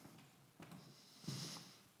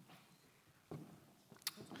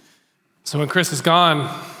So when Chris is gone,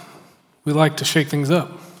 we like to shake things up.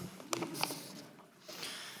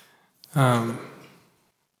 And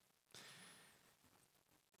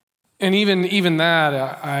even that,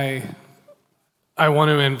 I want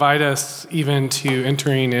to invite us even to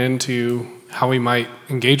entering into how we might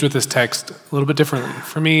engage with this text a little bit differently.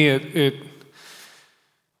 For me, it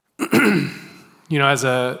as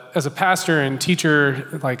a pastor and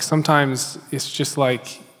teacher, like sometimes it's just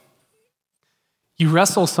like you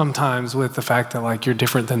wrestle sometimes with the fact that like you're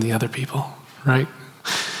different than the other people, right?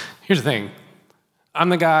 Here's the thing. I'm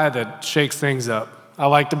the guy that shakes things up. I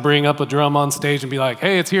like to bring up a drum on stage and be like,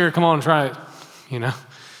 hey, it's here, come on, try it,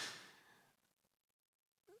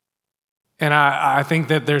 And I think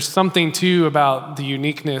that there's something too about the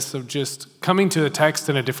uniqueness of just coming to the text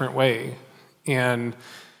in a different way. And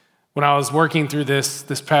when I was working through this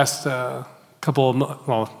past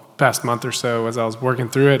past month or so, as I was working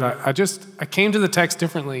through it, I came to the text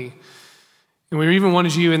differently. And we even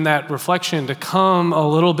wanted you in that reflection to come a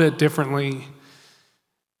little bit differently.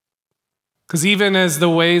 Because even as the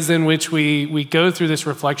ways in which we go through this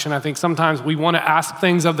reflection, I think sometimes we want to ask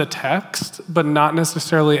things of the text, but not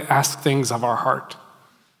necessarily ask things of our heart.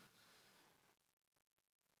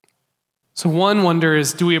 So one wonder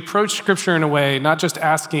is, do we approach Scripture in a way, not just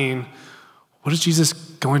asking, what is Jesus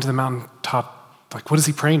going to the mountaintop, like what is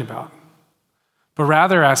he praying about? But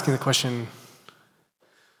rather asking the question,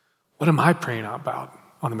 what am I praying about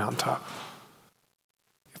on the mountaintop?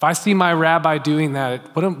 If I see my rabbi doing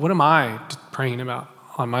that, what am I praying about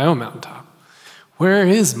on my own mountaintop? Where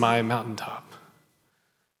is my mountaintop?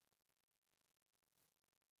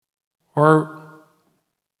 Or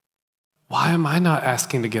why am I not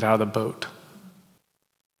asking to get out of the boat?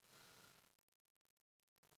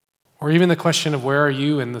 Or even the question of where are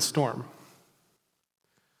you in the storm?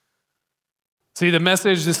 See, the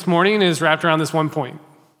message this morning is wrapped around this one point.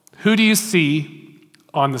 Who do you see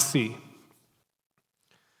on the sea?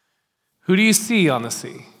 Who do you see on the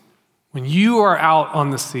sea? When you are out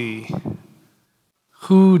on the sea,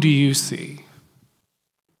 who do you see?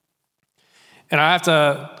 And I'm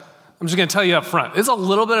just going to tell you up front, it's a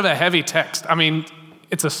little bit of a heavy text. I mean,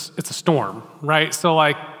 it's a storm, right? So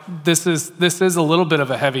like this is a little bit of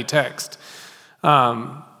a heavy text.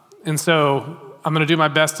 And so I'm going to do my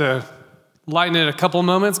best to lighten it a couple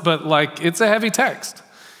moments, but like it's a heavy text.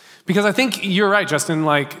 Because I think you're right, Justin,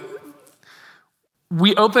 like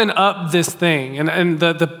we open up this thing, and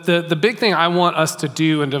the big thing I want us to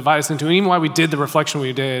do and to invite us into, and even why we did the reflection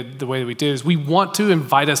we did the way that we did, is we want to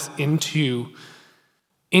invite us into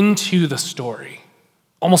the story.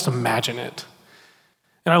 Almost imagine it.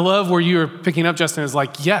 And I love where you're picking up, Justin, is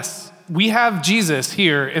like, yes, we have Jesus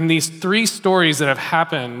here in these three stories that have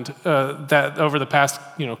happened that over the past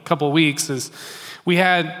couple of weeks. Is we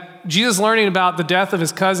had Jesus learning about the death of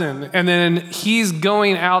his cousin, and then he's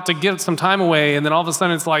going out to get some time away, and then all of a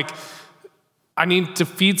sudden it's like, I need to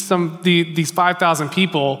feed these 5,000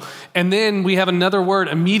 people. And then we have another word.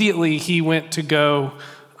 Immediately he went to go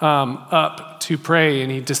up to pray,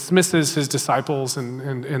 and he dismisses his disciples,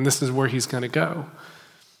 and this is where he's going to go.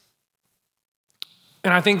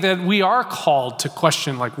 And I think that we are called to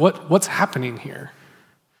question, like, what's happening here?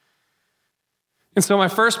 And so my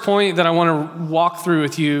first point that I want to walk through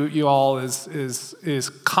with you all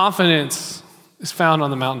is confidence is found on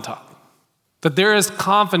the mountaintop. That there is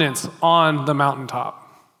confidence on the mountaintop.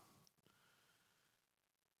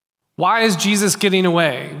 Why is Jesus getting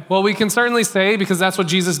away? Well, we can certainly say because that's what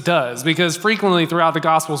Jesus does. Because frequently throughout the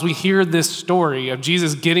Gospels, we hear this story of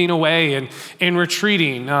Jesus getting away and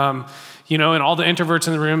retreating. And all the introverts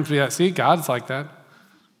in the room be like, see, God's like that.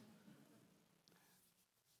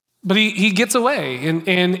 But he gets away,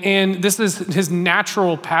 and this is his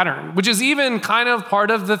natural pattern, which is even kind of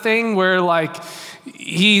part of the thing where, like,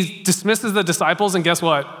 he dismisses the disciples, and guess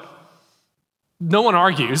what? No one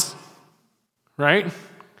argues, right?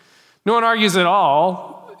 No one argues at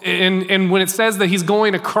all. And when it says that he's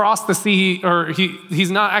going across the sea, or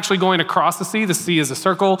he's not actually going across the sea is a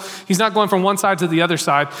circle. He's not going from one side to the other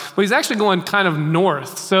side, but he's actually going kind of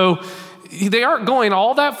north. So they aren't going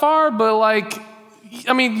all that far, but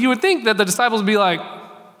you would think that the disciples would be like,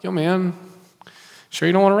 yo, man, sure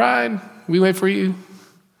you don't want to ride? We wait for you.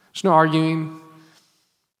 There's no arguing.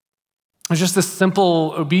 There's just this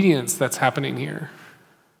simple obedience that's happening here.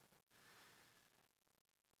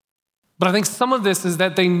 But I think some of this is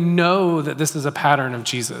that they know that this is a pattern of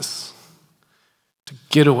Jesus, to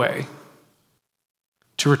get away,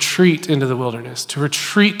 to retreat into the wilderness, to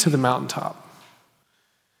retreat to the mountaintop.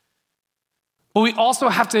 But we also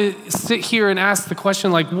have to sit here and ask the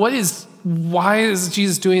question, like, what is why is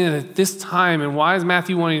Jesus doing it at this time? And why is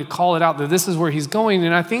Matthew wanting to call it out that this is where he's going?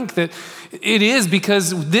 And I think that it is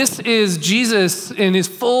because this is Jesus in his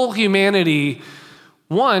full humanity.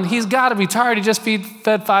 One, he's got to be tired. He just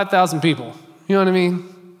fed 5,000 people. You know what I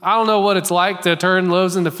mean? I don't know what it's like to turn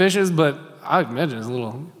loaves into fishes, but I imagine it's a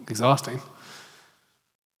little exhausting.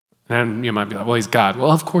 And you might be like, well, he's God.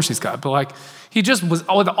 Well, of course he's God. But like, he just was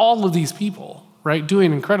with all of these people, right?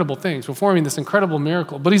 Doing incredible things, performing this incredible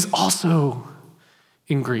miracle. But he's also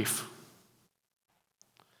in grief.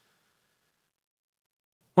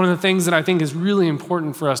 One of the things that I think is really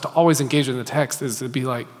important for us to always engage in the text is to be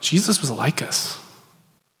like, Jesus was like us.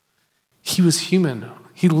 He was human.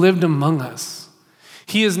 He lived among us.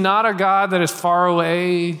 He is not a God that is far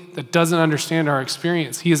away, that doesn't understand our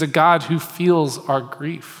experience. He is a God who feels our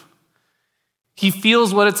grief. He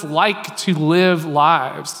feels what it's like to live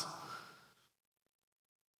lives.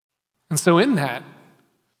 And so in that,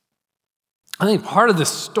 I think part of the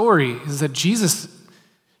story is that Jesus,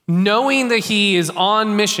 knowing that he is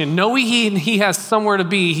on mission, knowing he has somewhere to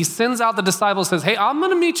be, he sends out the disciples, says, hey, I'm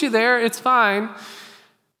going to meet you there. It's fine.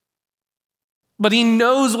 But he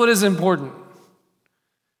knows what is important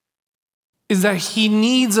is that he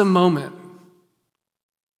needs a moment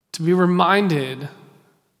to be reminded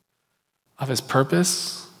of his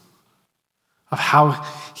purpose, of how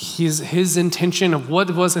his intention of what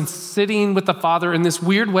was in sitting with the Father in this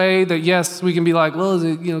weird way that, yes, we can be like, well, is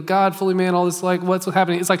it, God, fully man, all this, like, what's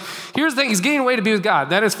happening? It's like, here's the thing, he's getting away to be with God.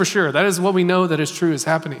 That is for sure. That is what we know that is true is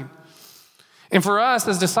happening. And for us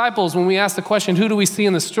as disciples, when we ask the question, who do we see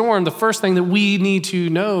in the storm? The first thing that we need to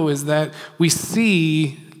know is that we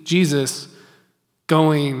see Jesus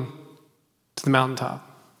going to the mountaintop.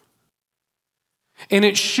 And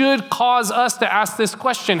it should cause us to ask this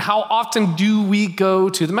question, how often do we go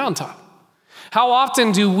to the mountaintop? How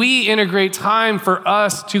often do we integrate time for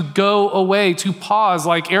us to go away, to pause,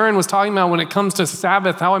 like Aaron was talking about when it comes to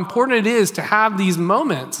Sabbath, how important it is to have these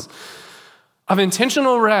moments of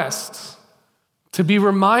intentional rest, to be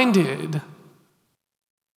reminded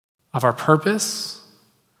of our purpose,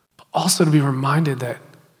 but also to be reminded that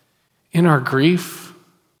in our grief,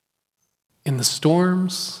 in the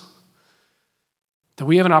storms, that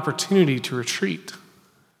we have an opportunity to retreat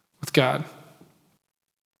with God.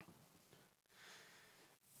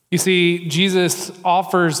 You see, Jesus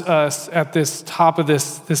offers us at this top of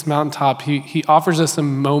this mountaintop, he offers us a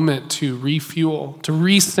moment to refuel, to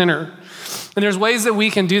recenter. And there's ways that we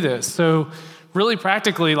can do this. So really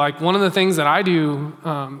practically, like one of the things that I do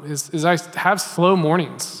is I have slow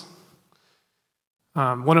mornings.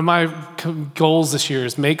 One of my goals this year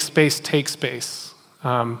is make space, take space.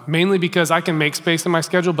 Mainly because I can make space in my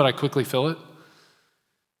schedule, but I quickly fill it.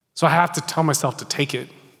 So I have to tell myself to take it.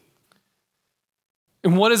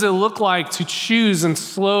 And what does it look like to choose in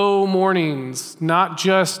slow mornings, not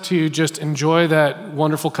just to just enjoy that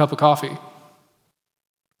wonderful cup of coffee,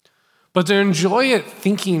 but to enjoy it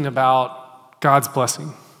thinking about God's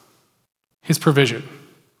blessing, his provision.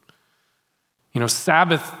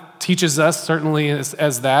 Sabbath teaches us certainly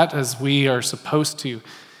as that, as we are supposed to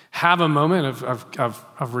have a moment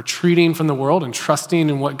of retreating from the world and trusting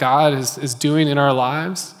in what God is doing in our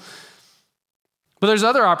lives. But there's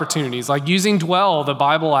other opportunities, like using Dwell, the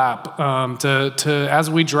Bible app, to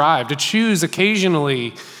as we drive, to choose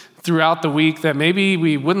occasionally throughout the week that maybe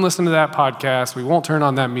we wouldn't listen to that podcast, we won't turn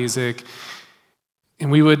on that music,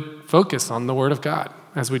 and we would focus on the Word of God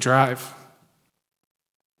as we drive.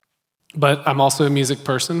 But I'm also a music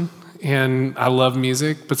person, and I love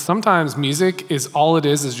music, but sometimes music is all it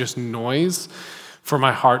is just noise for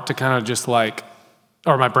my heart to kind of just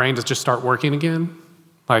or my brain to just start working again.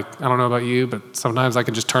 I don't know about you, but sometimes I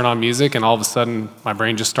can just turn on music and all of a sudden my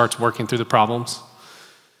brain just starts working through the problems.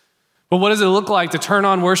 But what does it look like to turn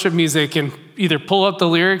on worship music and either pull up the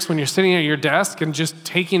lyrics when you're sitting at your desk and just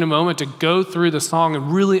taking a moment to go through the song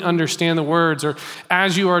and really understand the words, or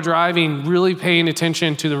as you are driving, really paying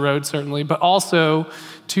attention to the road certainly, but also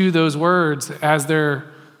to those words as they're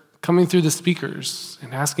coming through the speakers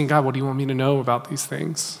and asking God, what do you want me to know about these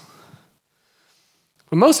things?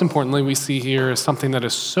 But most importantly, we see here is something that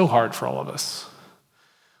is so hard for all of us,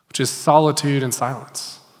 which is solitude and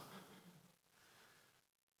silence.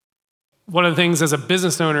 One of the things as a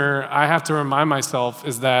business owner, I have to remind myself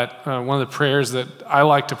is that one of the prayers that I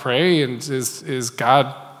like to pray is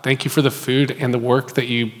God, thank you for the food and the work that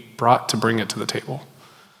you brought to bring it to the table.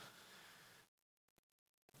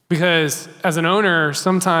 Because as an owner,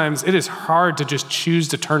 sometimes it is hard to just choose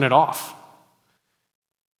to turn it off.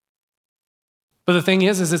 But the thing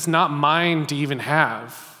is it's not mine to even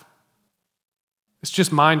have. It's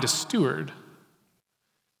just mine to steward,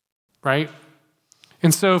 right?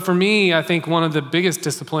 And so for me, I think one of the biggest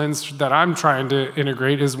disciplines that I'm trying to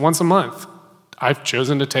integrate is once a month. I've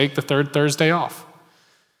chosen to take the third Thursday off.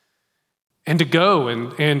 And to go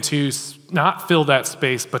and to not fill that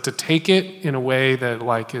space, but to take it in a way that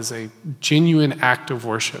like is a genuine act of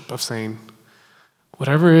worship, of saying,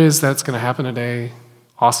 whatever it is that's going to happen today,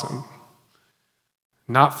 awesome.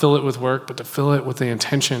 Not fill it with work, but to fill it with the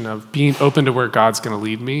intention of being open to where God's going to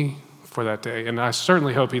lead me for that day. And I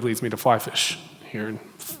certainly hope he leads me to fly fish here in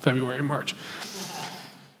February and March.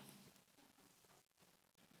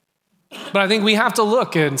 But I think we have to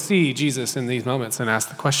look and see Jesus in these moments and ask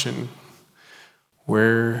the question,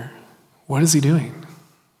 what is he doing?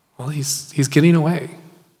 Well, he's getting away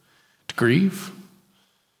to grieve,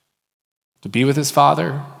 to be with his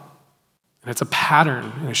Father. And it's a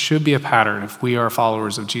pattern, and it should be a pattern if we are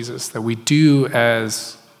followers of Jesus, that we do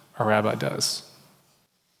as our rabbi does.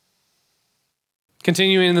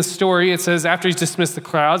 Continuing in the story, it says, after he's dismissed the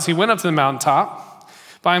crowds, he went up to the mountaintop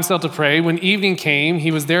by himself to pray. When evening came,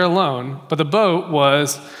 he was there alone, but the boat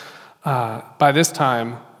was, by this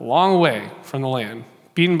time, long away from the land,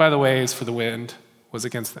 beaten by the waves, for the wind was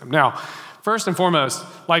against them. Now, first and foremost,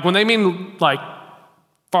 like when they mean like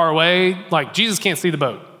far away, like Jesus can't see the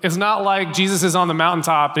boat. It's not like Jesus is on the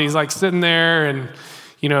mountaintop and he's like sitting there and,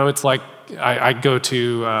 you know, it's like I go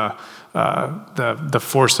to the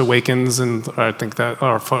Force Awakens, and I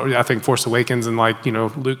think Force Awakens, and like, you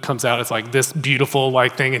know, Luke comes out, it's like this beautiful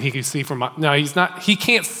like thing, and he can see from, no, he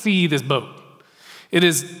can't see this boat. It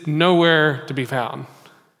is nowhere to be found.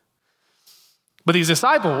 But these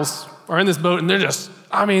disciples are in this boat, and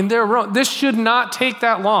this should not take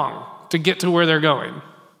that long to get to where they're going.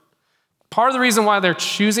 Part of the reason why they're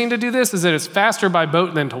choosing to do this is that it's faster by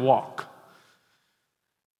boat than to walk.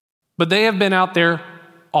 But they have been out there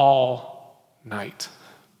all night.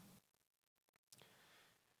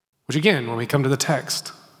 Which again, when we come to the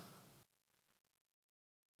text,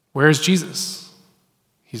 where is Jesus?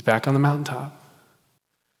 He's back on the mountaintop.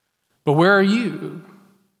 But where are you?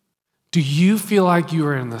 Do you feel like you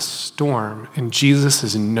are in the storm and Jesus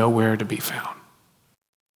is nowhere to be found?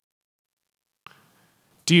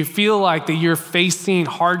 Do you feel like that you're facing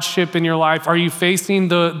hardship in your life? Are you facing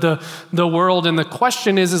the world? And the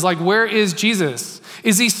question is like, where is Jesus?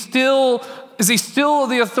 Is he still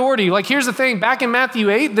the authority? Like, here's the thing, back in Matthew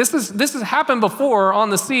 8, this has happened before on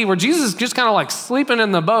the sea where Jesus is just kind of like sleeping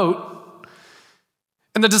in the boat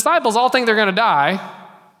and the disciples all think they're going to die.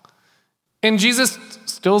 And Jesus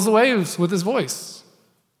stills the waves with his voice.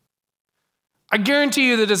 I guarantee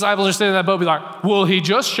you the disciples are sitting in that boat be like, will he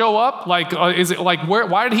just show up? Like, is it like,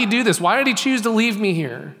 why did he do this? Why did he choose to leave me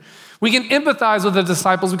here? We can empathize with the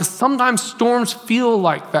disciples because sometimes storms feel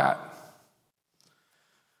like that.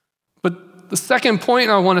 But the second point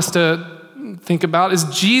I want us to think about is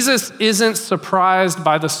Jesus isn't surprised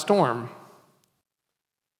by the storm.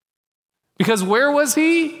 Because where was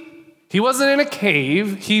he? He wasn't in a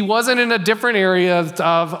cave. He wasn't in a different area of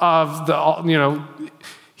the, you know,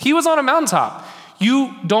 he was on a mountaintop.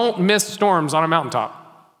 You don't miss storms on a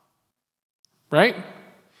mountaintop, right?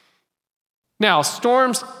 Now,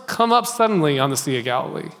 storms come up suddenly on the Sea of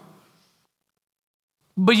Galilee,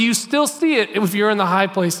 but you still see it if you're in the high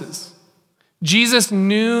places. Jesus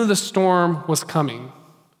knew the storm was coming,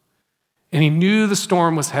 and he knew the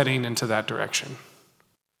storm was heading into that direction.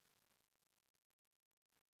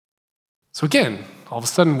 So again, all of a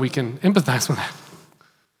sudden we can empathize with that.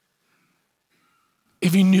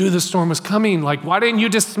 If you knew the storm was coming, like, why didn't you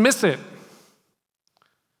dismiss it?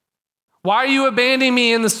 Why are you abandoning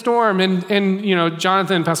me in the storm? And you know,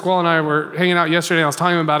 Jonathan Pasquale and I were hanging out yesterday, and I was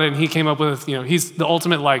talking about it, and he came up with, you know, he's the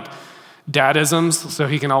ultimate like dadisms, so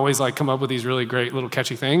he can always like come up with these really great little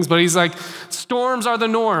catchy things. But he's like, storms are the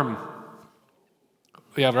norm.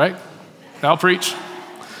 Yeah, right? I'll preach.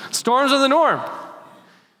 Storms are the norm.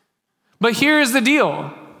 But here's the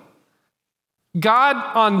deal. God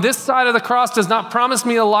on this side of the cross does not promise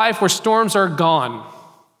me a life where storms are gone.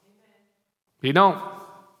 He don't.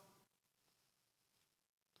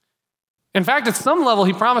 In fact, at some level,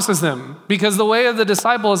 he promises them, because the way of the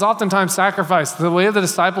disciple is oftentimes sacrifice. The way of the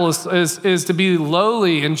disciple is to be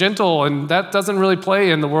lowly and gentle, and that doesn't really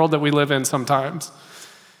play in the world that we live in sometimes.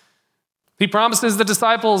 He promises the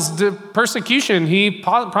disciples the persecution. He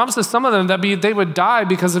promises some of them that they would die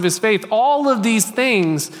because of his faith. All of these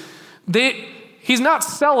things, he's not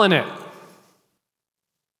selling it.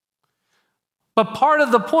 But part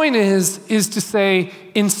of the point is to say,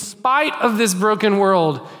 in spite of this broken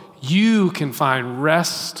world, you can find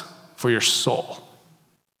rest for your soul.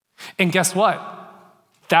 And guess what?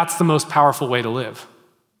 That's the most powerful way to live.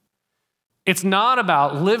 It's not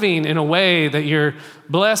about living in a way that you're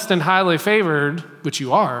blessed and highly favored, which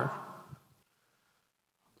you are,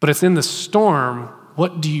 but it's in the storm,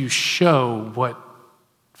 what do you show what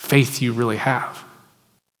faith you really have?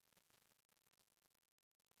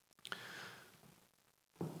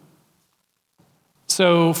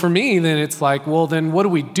 So for me, then it's like, well, then what do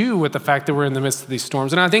we do with the fact that we're in the midst of these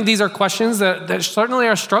storms? And I think these are questions that certainly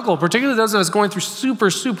are a struggle, particularly those of us going through super,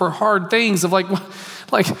 super hard things of like,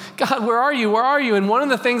 God, where are you? Where are you? And one of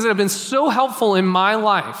the things that have been so helpful in my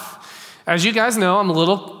life, as you guys know, I'm a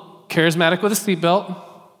little charismatic with a seatbelt,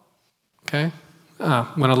 okay?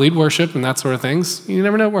 When I lead worship and that sort of things, you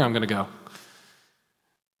never know where I'm going to go.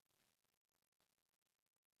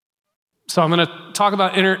 So I'm going to talk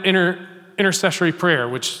about intercessory prayer,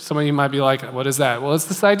 which some of you might be like, what is that? Well, it's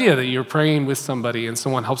this idea that you're praying with somebody and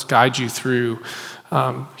someone helps guide you through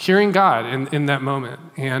hearing God in that moment.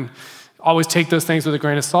 And always take those things with a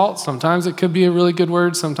grain of salt. Sometimes it could be a really good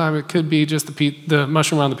word. Sometimes it could be just the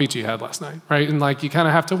mushroom around the pizza you had last night, right? And like you kind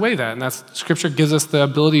of have to weigh that. And that's Scripture gives us the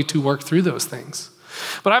ability to work through those things.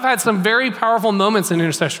 But I've had some very powerful moments in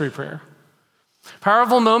intercessory prayer.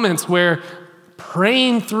 Powerful moments where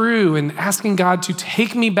praying through and asking God to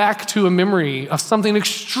take me back to a memory of something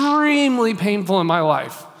extremely painful in my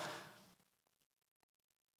life.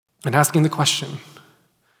 And asking the question,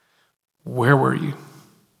 where were you?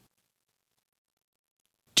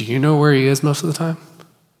 Do you know where he is most of the time?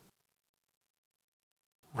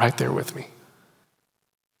 Right there with me.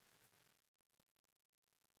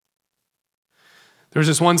 There was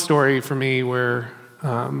this one story for me where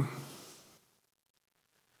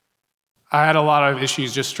I had a lot of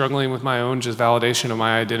issues just struggling with my own just validation of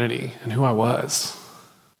my identity and who I was.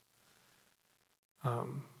 I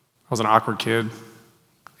was an awkward kid,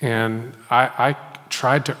 and I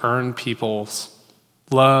tried to earn people's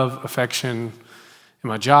love, affection in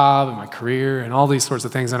my job, in my career, and all these sorts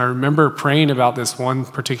of things. And I remember praying about this one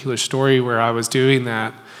particular story where I was doing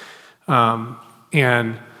that,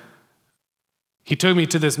 and he took me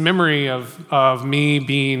to this memory of me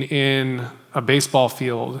being in a baseball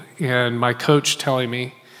field and my coach telling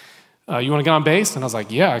me, you want to get on base? And I was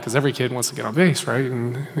like, yeah, because every kid wants to get on base, right?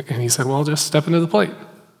 And he said, well, just step into the plate.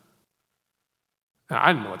 And I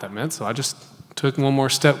didn't know what that meant, so I just took one more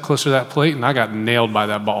step closer to that plate, and I got nailed by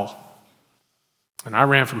that ball. And I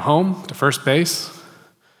ran from home to first base,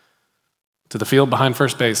 to the field behind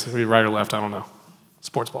first base, right or left, I don't know,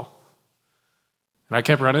 sports ball. And I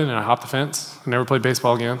kept running, and I hopped the fence. I never played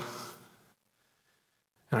baseball again.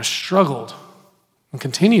 And I struggled and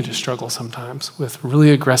continue to struggle sometimes with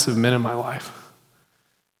really aggressive men in my life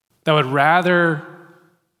that would rather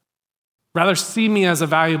see me as a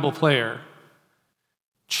valuable player,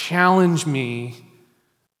 challenge me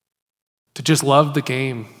to just love the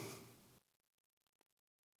game.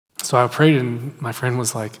 So I prayed, and my friend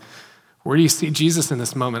was like, where do you see Jesus in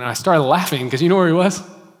this moment? And I started laughing because you know where he was?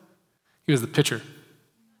 He was the pitcher.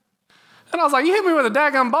 And I was like, you hit me with a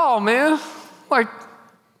daggone ball, man. Like,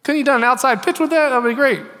 couldn't you done an outside pitch with that? That would be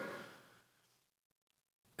great.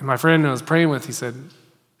 And my friend I was praying with, he said,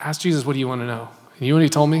 ask Jesus, what do you want to know? And you know what he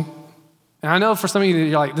told me? And I know for some of you,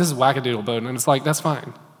 you're like, this is wackadoodle, Boden. And it's like, that's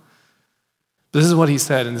fine. This is what he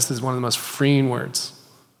said, and this is one of the most freeing words.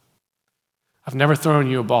 I've never thrown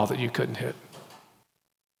you a ball that you couldn't hit.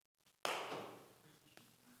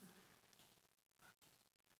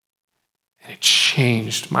 And it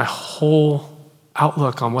changed my whole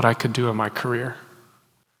outlook on what I could do in my career.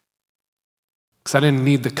 Because I didn't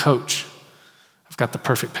need the coach. I've got the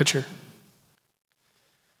perfect pitcher.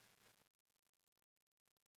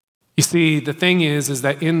 You see, the thing is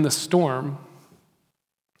that in the storm,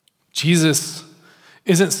 Jesus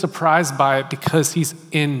isn't surprised by it because he's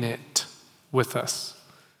in it with us.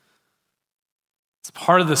 It's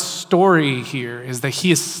part of the story here is that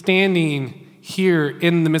he is standing here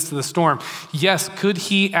in the midst of the storm. Yes, could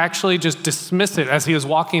he actually just dismiss it as he was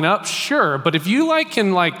walking up? Sure, but if you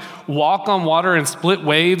can walk on water and split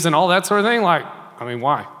waves and all that sort of thing,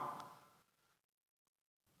 why?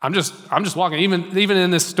 I'm just walking. Even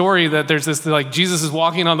in this story that there's this Jesus is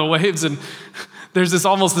walking on the waves, and there's this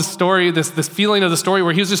story, this feeling of the story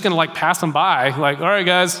where he was just going to pass them by, all right,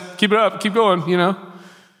 guys, keep it up, keep going,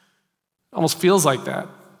 Almost feels like that.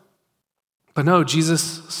 But no,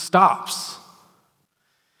 Jesus stops.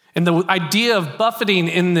 And the idea of buffeting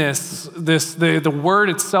in the word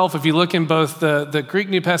itself, if you look in both the Greek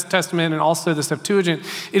New Testament and also the Septuagint,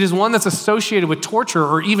 it is one that's associated with torture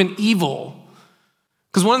or even evil.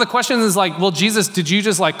 Because one of the questions is well, Jesus, did you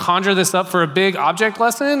just conjure this up for a big object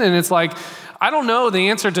lesson? And it's I don't know the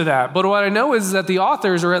answer to that, but what I know is that the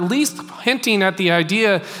authors are at least hinting at the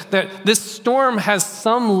idea that this storm has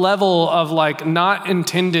some level of like not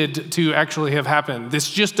intended to actually have happened.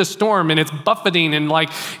 It's just a storm and it's buffeting and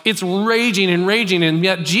like it's raging, and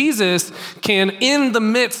yet Jesus can, in the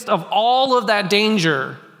midst of all of that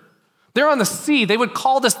danger, they're on the sea. They would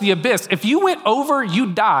call this the abyss. If you went over,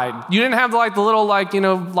 you died. You didn't have like the little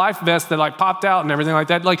life vest that like popped out and everything like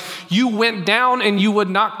that. Like you went down and you would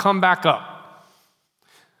not come back up.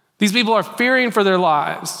 These people are fearing for their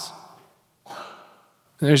lives.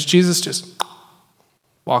 And there's Jesus just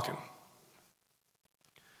walking.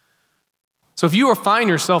 So if you find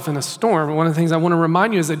yourself in a storm, one of the things I want to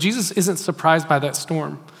remind you is that Jesus isn't surprised by that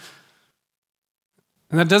storm.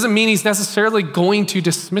 And that doesn't mean he's necessarily going to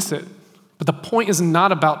dismiss it. But the point is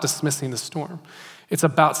not about dismissing the storm. It's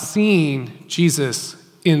about seeing Jesus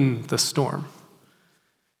in the storm.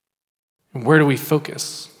 And where do we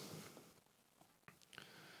focus?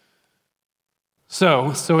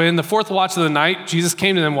 So in the fourth watch of the night, Jesus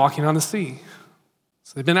came to them walking on the sea.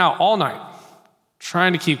 So they've been out all night,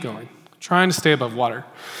 trying to keep going, trying to stay above water.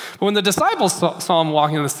 But when the disciples saw him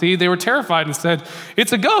walking on the sea, they were terrified and said,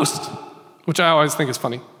 "It's a ghost," which I always think is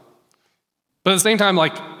funny. But at the same time,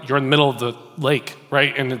 like, you're in the middle of the lake,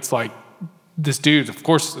 right? And it's like, this dude, of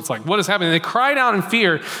course, it's like, what is happening? They cried out in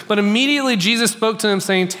fear, but immediately Jesus spoke to them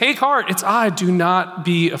saying, "Take heart, it's I, do not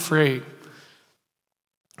be afraid."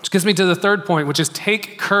 Which gets me to the third point, which is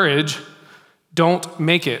take courage, don't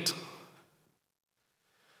make it.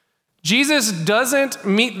 Jesus doesn't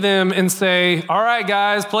meet them and say, "All right,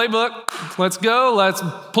 guys, playbook, let's go. Let's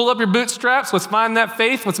pull up your bootstraps. Let's find that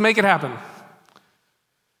faith. Let's make it happen."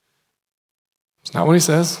 It's not what he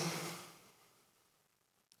says.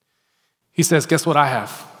 He says, "Guess what I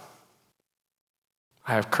have?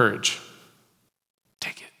 I have courage.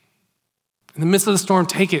 Take it. In the midst of the storm,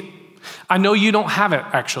 take it. I know you don't have it,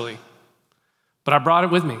 actually, but I brought it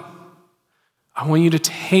with me. I want you to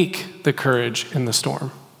take the courage in the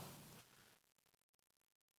storm."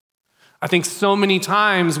 I think so many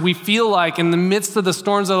times we feel like in the midst of the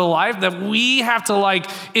storms of the life that we have to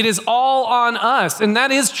it is all on us. And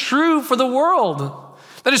that is true for the world.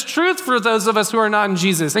 That is truth for those of us who are not in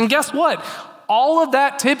Jesus. And guess what? All of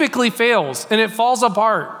that typically fails and it falls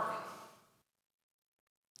apart.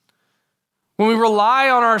 When we rely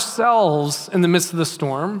on ourselves in the midst of the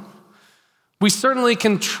storm, we certainly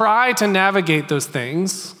can try to navigate those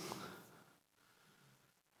things.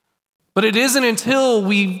 But it isn't until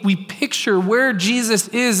we picture where Jesus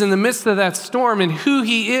is in the midst of that storm and who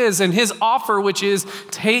he is and his offer, which is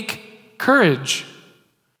take courage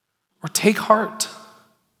or take heart.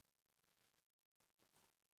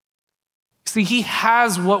 See, he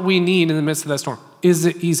has what we need in the midst of that storm. Is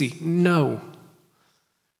it easy? No.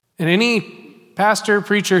 And any pastor,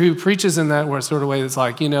 preacher who preaches in that sort of way that's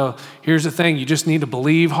like, here's the thing, you just need to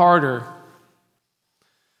believe harder.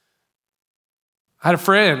 I had a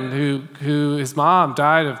friend who his mom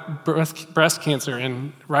died of breast cancer,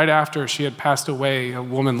 and right after she had passed away, a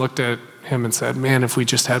woman looked at him and said, "Man, if we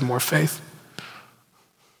just had more faith."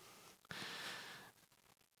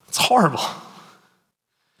 It's horrible.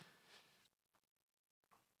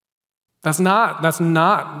 That's not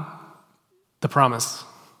the promise.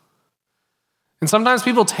 And sometimes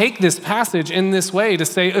people take this passage in this way to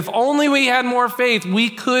say, if only we had more faith, we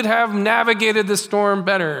could have navigated the storm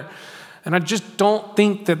better. And I just don't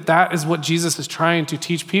think that is what Jesus is trying to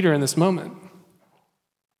teach Peter in this moment.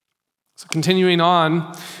 So continuing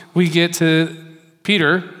on, we get to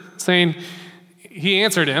Peter saying, he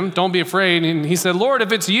answered him, "Don't be afraid." And he said, "Lord,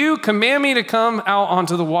 if it's you, command me to come out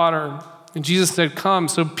onto the water." And Jesus said, "Come."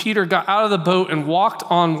 So Peter got out of the boat and walked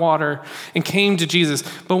on water and came to Jesus.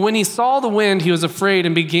 But when he saw the wind, he was afraid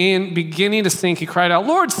and beginning to sink. He cried out,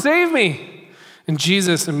 "Lord, save me." And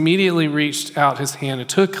Jesus immediately reached out his hand and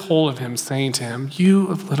took hold of him, saying to him, "You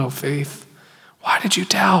of little faith, why did you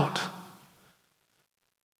doubt?"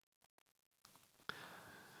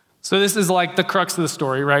 So this is like the crux of the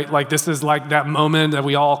story, right? Like this is like that moment that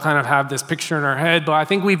we all kind of have this picture in our head, but I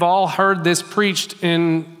think we've all heard this preached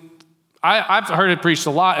I've heard it preached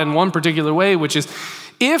a lot in one particular way, which is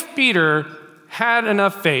if Peter had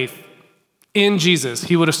enough faith in Jesus,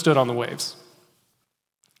 he would have stood on the waves.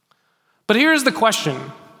 But here's the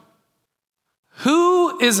question.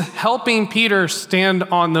 Who is helping Peter stand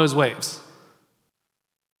on those waves?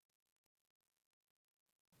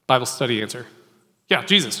 Bible study answer. Yeah,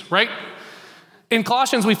 Jesus, right? In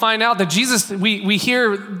Colossians, we find out that Jesus, we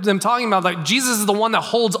hear them talking about like Jesus is the one that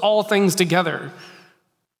holds all things together,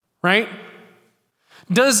 right?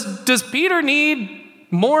 Does Peter need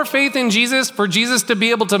more faith in Jesus for Jesus to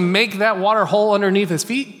be able to make that water hole underneath his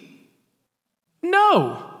feet?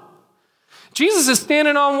 No. Jesus is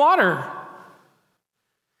standing on water.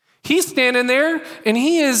 He's standing there, and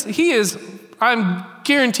he is, I'm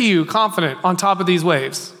guarantee you, confident on top of these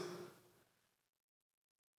waves.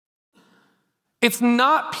 It's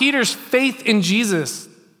not Peter's faith in Jesus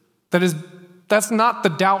that's not the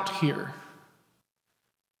doubt here.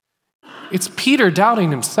 It's Peter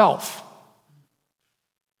doubting himself.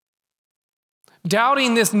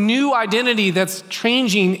 Doubting this new identity that's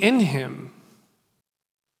changing in him.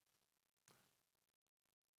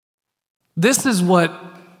 This is what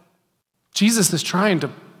Jesus is trying to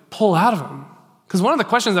pull out of him. Because one of the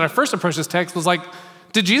questions that I first approached this text was like,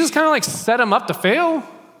 did Jesus kind of like set him up to fail?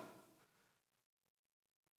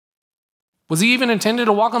 Was he even intended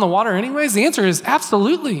to walk on the water anyways? The answer is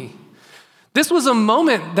absolutely. This was a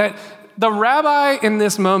moment that the rabbi in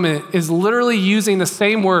this moment is literally using the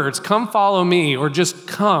same words, come follow me, or just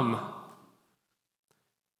come.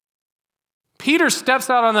 Peter steps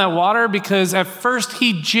out on that water because at first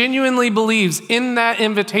he genuinely believes in that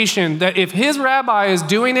invitation that if his rabbi is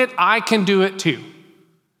doing it, I can do it too.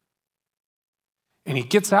 And he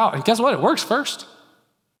gets out, and guess what? It works first.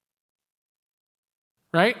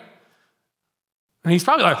 Right? And he's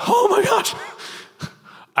probably like, oh my gosh,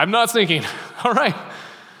 I'm not sinking. All right.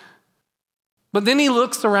 But then he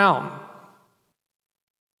looks around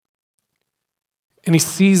and he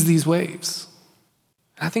sees these waves.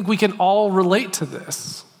 I think we can all relate to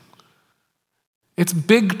this. It's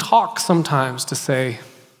big talk sometimes to say,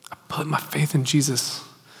 I put my faith in Jesus.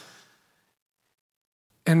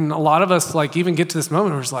 And a lot of us like even get to this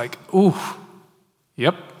moment where it's like, ooh,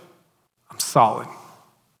 yep, I'm solid.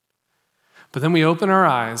 But then we open our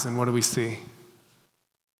eyes and what do we see?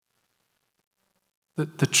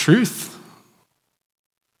 The truth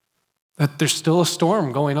that there's still a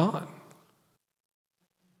storm going on.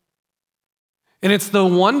 And it's the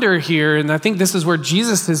wonder here, and I think this is where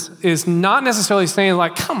Jesus is not necessarily saying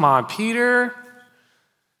like, come on, Peter,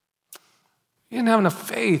 you didn't have enough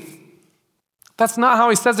faith. That's not how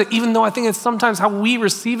he says it, even though I think it's sometimes how we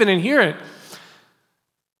receive it and hear it.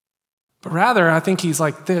 But rather, I think he's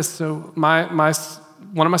like this. So one of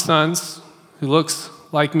my sons, who looks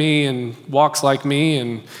like me and walks like me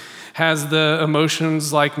and has the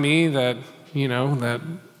emotions like me that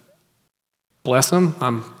bless him.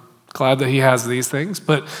 I'm glad that he has these things,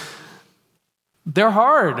 but they're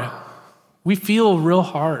hard. We feel real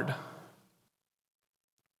hard.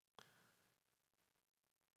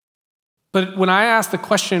 But when I ask the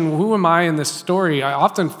question, who am I in this story? I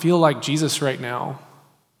often feel like Jesus right now.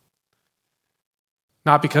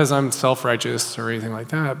 Not because I'm self-righteous or anything like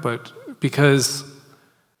that, but because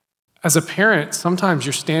as a parent, sometimes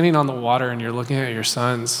you're standing on the water and you're looking at your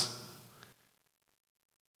sons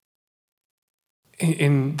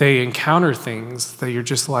and they encounter things that you're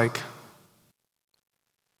just like,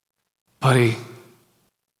 buddy,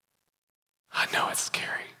 I know it's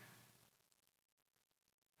scary.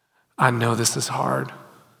 I know this is hard.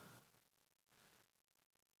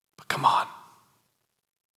 But come on.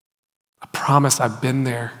 I promise I've been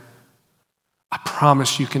there. I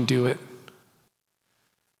promise you can do it.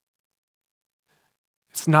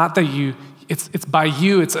 It's not that it's by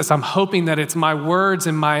you. It's I'm hoping that it's my words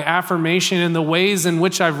and my affirmation and the ways in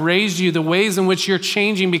which I've raised you, the ways in which you're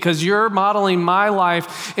changing because you're modeling my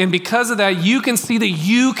life. And because of that, you can see that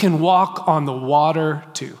you can walk on the water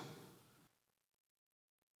too.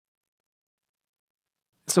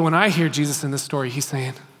 So when I hear Jesus in this story, he's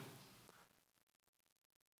saying,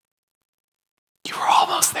 you were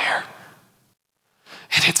almost there.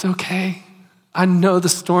 And it's okay. I know the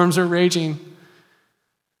storms are raging.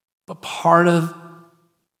 But part of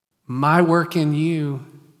my work in you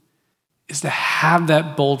is to have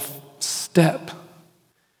that bold step.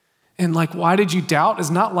 And like, why did you doubt? Is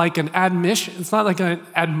not like an admission. It's not like an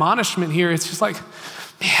admonishment here. It's just like,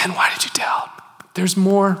 man, why did you doubt? There's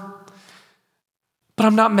more. But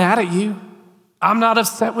I'm not mad at you. I'm not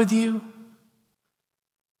upset with you.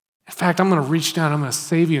 In fact, I'm going to reach down. I'm going to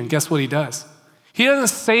save you. And guess what he does? He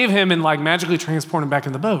doesn't save him and like magically transport him back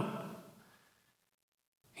in the boat.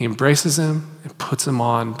 He embraces him and puts him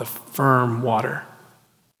on the firm water.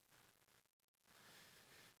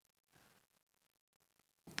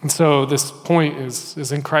 And so this point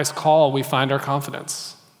is in Christ's call, we find our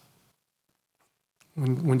confidence.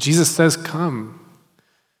 When Jesus says, come,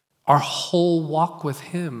 our whole walk with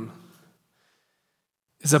him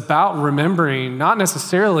is about remembering not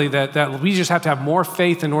necessarily that we just have to have more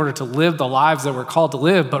faith in order to live the lives that we're called to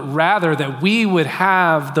live, but rather that we would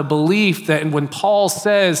have the belief that when Paul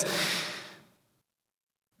says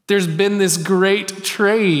there's been this great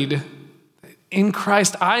trade, in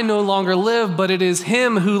Christ, I no longer live, but it is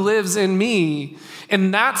him who lives in me.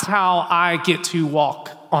 And that's how I get to walk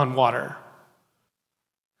on water.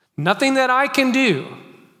 Nothing that I can do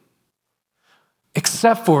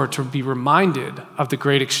except for to be reminded of the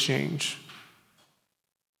great exchange.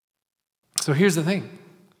 So here's the thing.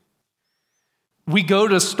 We go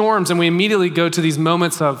to storms and we immediately go to these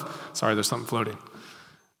moments of, sorry, there's something floating.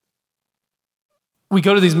 We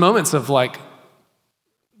go to these moments of like,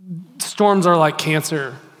 storms are like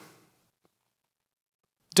cancer,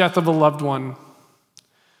 death of a loved one.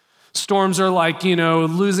 Storms are like,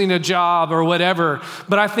 losing a job or whatever.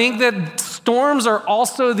 But I think that storms are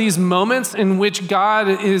also these moments in which God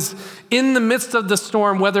is in the midst of the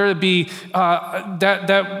storm, whether it be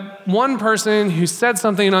that one person who said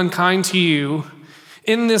something unkind to you.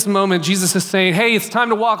 In this moment, Jesus is saying, hey, it's time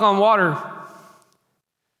to walk on water.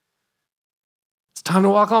 It's time to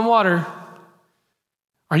walk on water.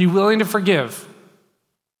 Are you willing to forgive?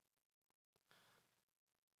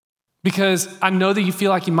 Because I know that you feel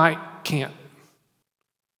like you can't.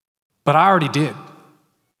 But I already did.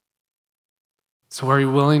 So are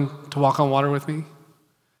you willing to walk on water with me?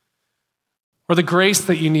 Or the grace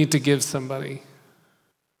that you need to give somebody?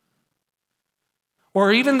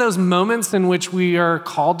 Or even those moments in which we are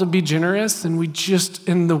called to be generous and we just,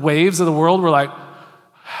 in the waves of the world, we're like,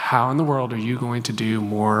 how in the world are you going to do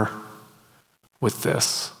more with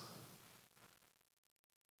this?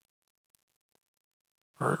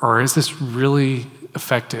 Or is this really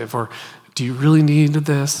effective? Or do you really need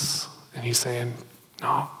this? And he's saying,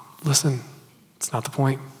 no, listen, it's not the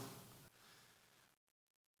point.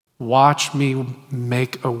 Watch me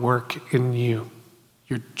make a work in you.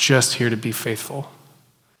 You're just here to be faithful.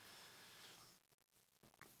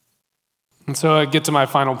 And so I get to my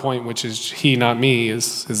final point, which is he, not me,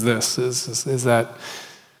 is that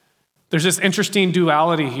there's this interesting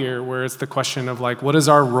duality here where it's the question of like, what is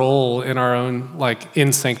our role in our own, like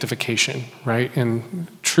in sanctification, right? In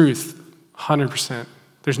truth, 100%.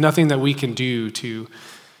 There's nothing that we can do to,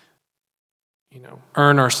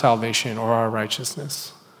 earn our salvation or our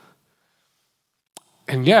righteousness.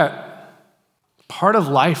 And yet, part of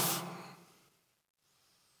life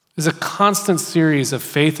is a constant series of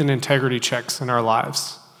faith and integrity checks in our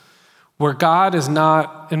lives, where God is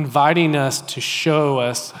not inviting us to show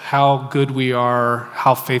us how good we are,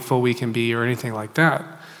 how faithful we can be, or anything like that.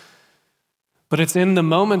 But it's in the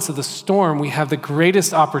moments of the storm we have the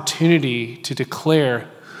greatest opportunity to declare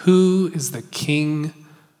who is the King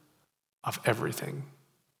of everything.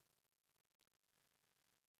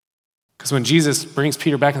 Because when Jesus brings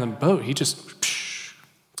Peter back in the boat, he just, it's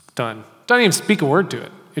done. Doesn't even speak a word to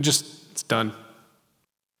it. It's done.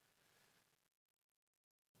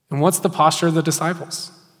 And what's the posture of the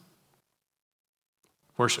disciples?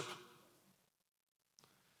 Worship.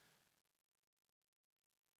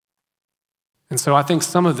 And so I think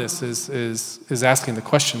some of this is asking the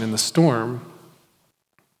question in the storm,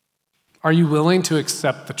 are you willing to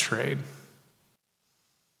accept the trade?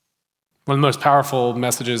 One of the most powerful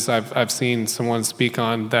messages I've seen someone speak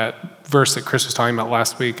on, that verse that Chris was talking about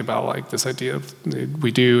last week about like this idea of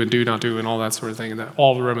we do and do not do and all that sort of thing, and that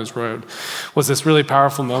all the Romans road, was this really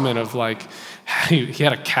powerful moment of like, he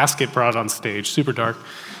had a casket brought on stage, super dark,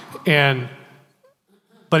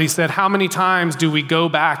 but he said, how many times do we go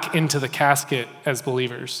back into the casket as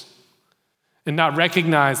believers and not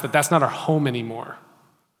recognize that that's not our home anymore?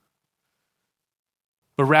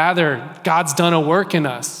 But rather, God's done a work in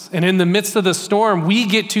us. And in the midst of the storm, we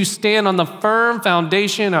get to stand on the firm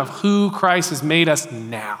foundation of who Christ has made us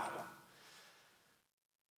now.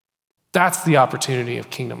 That's the opportunity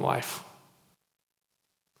of kingdom life.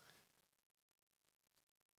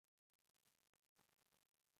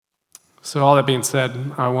 So all that being said,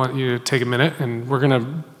 I want you to take a minute and we're going to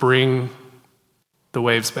bring the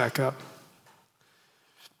waves back up.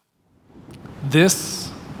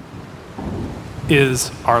 This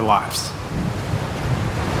is our lives.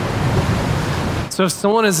 So if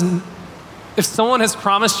someone has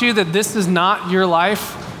promised you that this is not your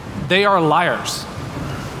life, they are liars.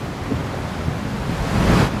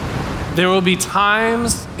 There will be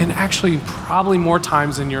times, and actually probably more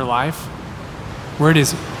times in your life, where it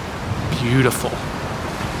is beautiful.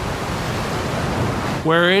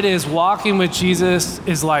 Where it is walking with Jesus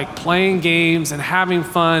is like playing games and having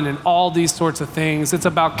fun and all these sorts of things. It's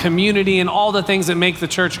about community and all the things that make the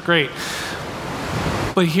church great.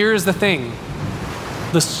 But here's the thing.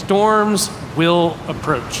 The storms will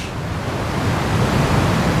approach.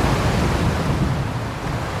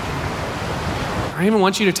 I even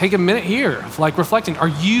want you to take a minute here of like reflecting. Are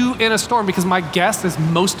you in a storm? Because my guess is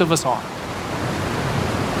most of us are.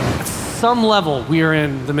 At some level, we are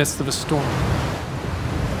in the midst of a storm.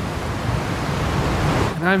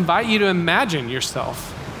 And I invite you to imagine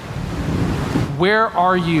yourself. Where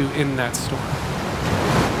are you in that storm?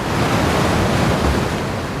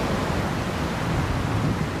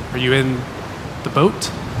 Are you in the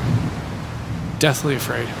boat? Deathly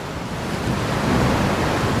afraid.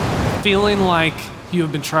 Feeling like you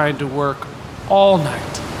have been trying to work all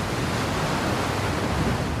night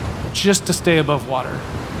just to stay above water.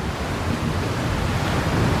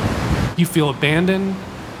 You feel abandoned.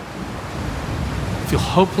 You feel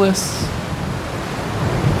hopeless.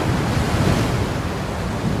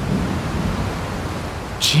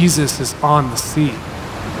 Jesus is on the sea.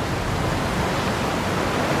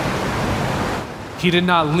 He did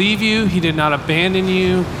not leave you. He did not abandon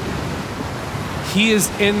you. He is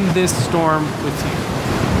in this storm with you.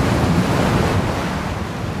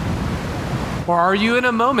 Or are you in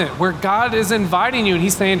a moment where God is inviting you and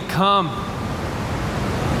he's saying, come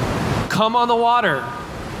on the water.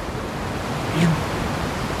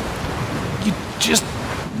 You're just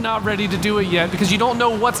not ready to do it yet because you don't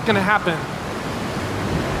know what's going to happen.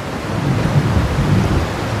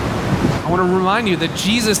 I want to remind you that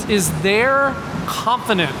Jesus is there,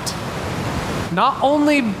 confident, not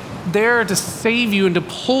only there to save you and to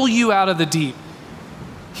pull you out of the deep,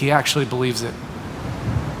 he actually believes it.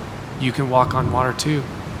 You can walk on water too.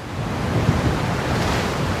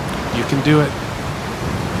 You can do it.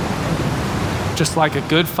 Just like a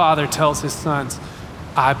good father tells his sons,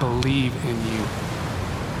 I believe in you.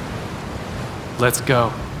 Let's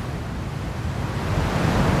go.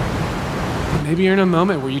 Maybe you're in a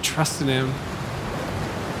moment where you trusted him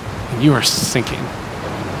and you are sinking.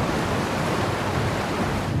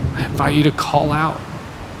 I invite you to call out,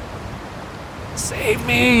 save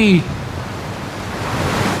me.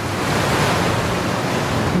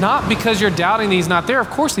 Not because you're doubting that he's not there. Of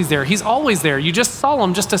course he's there. He's always there. You just saw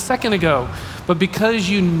him just a second ago. But because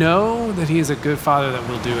you know that he is a good father that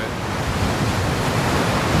will do it.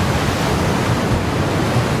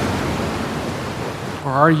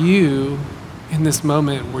 Or are you in this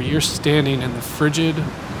moment where you're standing in the frigid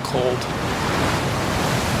cold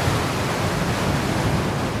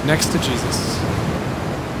next to Jesus,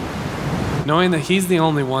 knowing that he's the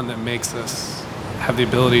only one that makes us have the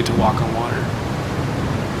ability to walk on water?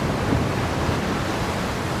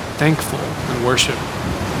 Thankful and worship.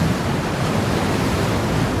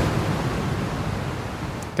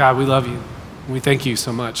 God, we love you. We thank you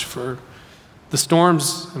so much for the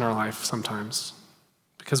storms in our life sometimes.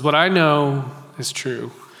 Because what I know is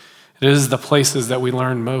true. It is the places that we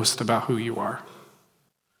learn most about who you are.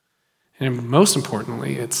 And most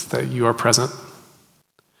importantly, it's that you are present.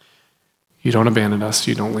 You don't abandon us.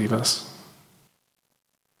 You don't leave us.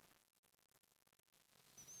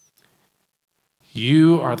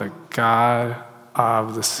 You are the God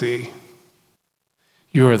of the sea.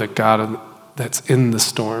 You are the God that's in the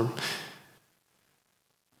storm.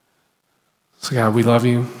 So God, we love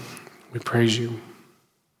you. We praise you.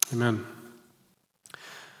 Amen.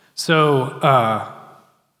 So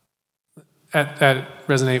at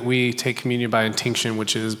Resonate, we take communion by intinction,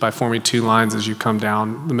 which is by forming two lines as you come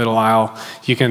down the middle aisle. You can